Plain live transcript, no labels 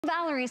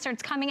Valerie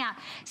starts coming out.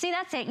 See,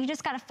 that's it. You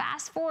just got to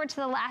fast forward to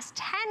the last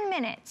 10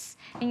 minutes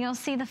and you'll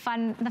see the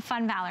fun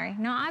Valerie.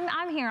 No,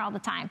 I'm here all the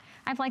time.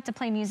 I'd like to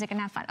play music and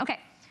have fun. Okay,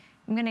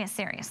 I'm gonna get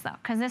serious though,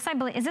 because this, I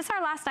believe, is this our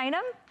last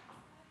item?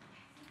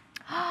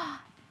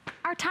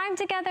 Our time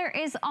together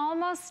is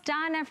almost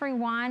done,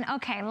 everyone.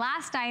 Okay,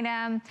 last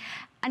item.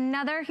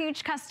 Another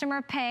huge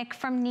customer pick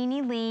from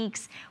NeNe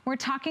Leaks. We're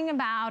talking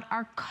about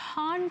our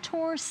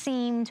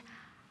contour-seamed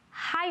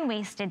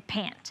high-waisted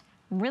pant.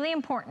 Really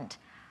important.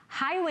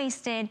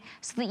 High-waisted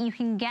so that you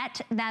can get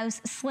those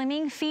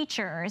slimming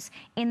features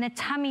in the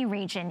tummy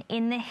region,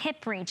 in the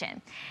hip region.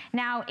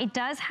 Now, it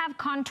does have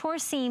contour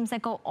seams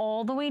that go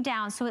all the way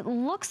down, so it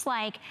looks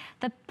like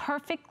the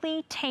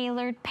perfectly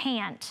tailored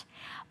pant,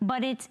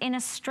 but it's in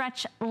a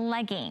stretch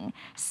legging.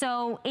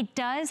 So it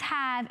does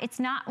have, it's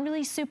not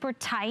really super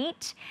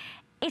tight.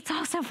 It's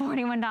also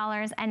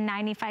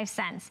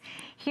 $41.95.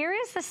 Here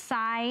is the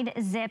side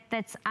zip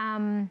that's,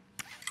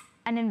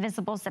 an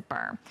invisible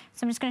zipper.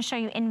 So I'm just gonna show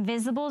you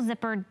invisible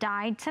zipper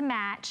dyed to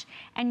match,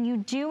 and you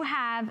do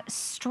have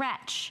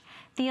stretch.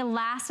 The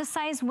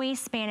elasticized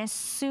waistband is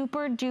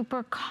super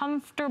duper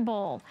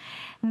comfortable.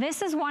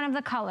 This is one of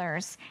the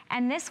colors,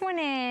 and this one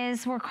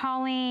is, we're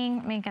calling,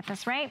 let me get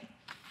this right.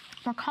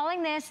 We're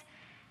calling this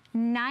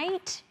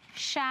Night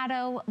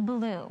Shadow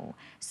Blue.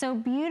 So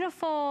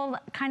beautiful,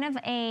 kind of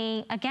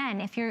a, again,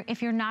 if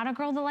you're not a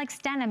girl that likes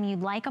denim,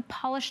 you'd like a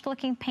polished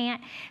looking pant.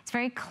 It's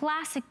very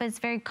classic, but it's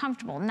very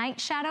comfortable. Night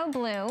Shadow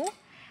Blue.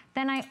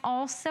 Then I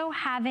also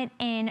have it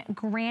in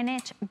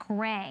Granite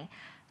Gray.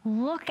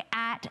 Look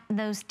at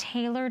those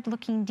tailored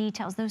looking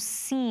details, those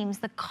seams,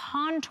 the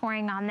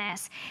contouring on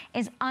this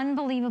is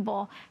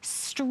unbelievable.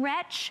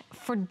 Stretch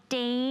for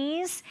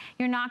days.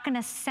 You're not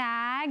gonna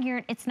sag,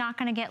 it's not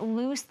gonna get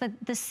loose.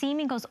 The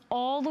seaming goes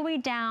all the way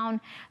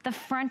down the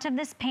front of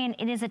this pant.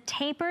 It is a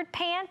tapered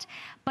pant,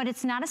 but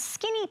it's not a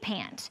skinny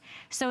pant.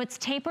 So it's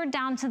tapered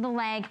down to the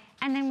leg,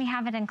 and then we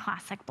have it in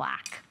classic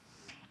black.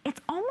 It's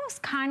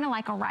almost kind of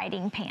like a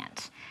riding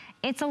pant.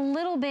 It's a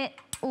little bit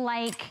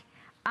like,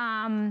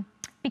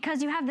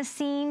 because you have the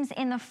seams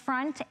in the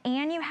front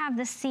and you have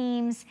the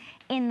seams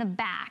in the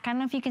back. I don't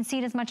know if you can see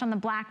it as much on the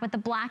black, but the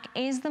black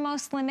is the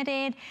most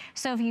limited.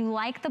 So if you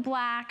like the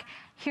black,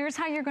 here's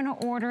how you're gonna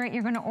order it.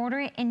 You're gonna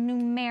order it in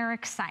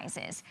numeric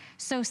sizes.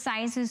 So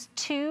sizes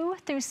 2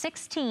 through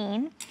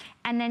 16,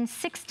 and then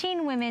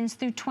 16 women's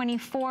through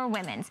 24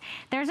 women's.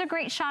 There's a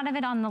great shot of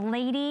it on the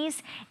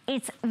ladies.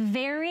 It's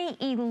very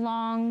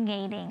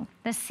elongating.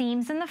 The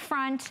seams in the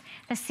front,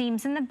 the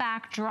seams in the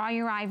back, draw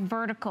your eye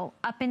vertical,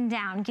 up and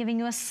down, giving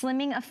you a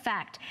slimming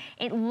effect.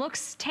 It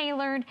looks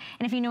tailored,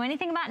 and if you know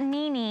anything about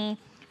NeNe,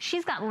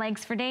 she's got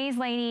legs for days,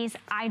 ladies.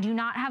 I do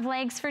not have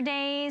legs for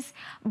days,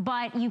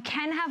 but you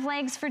can have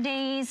legs for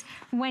days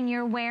when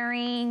you're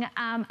wearing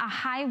a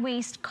high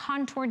waist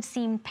contoured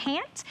seam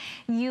pant.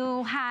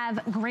 You'll have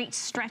great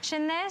stretch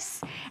in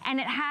this, and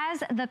it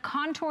has the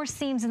contour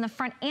seams in the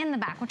front and the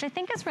back, which I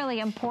think is really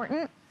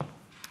important.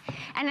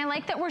 And I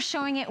like that we're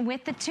showing it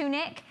with the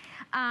tunic.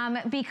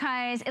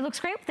 Because it looks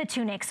great with the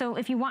tunic. So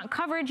if you want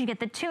coverage, you get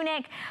the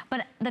tunic,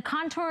 but the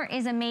contour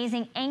is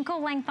amazing.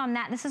 Ankle length on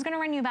that. This is gonna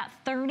run you about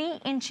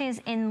 30 inches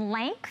in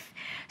length.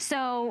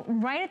 So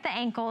right at the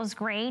ankle is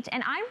great.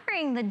 And I'm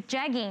wearing the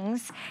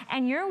jeggings,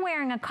 and you're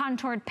wearing a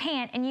contoured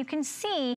pant, and you can see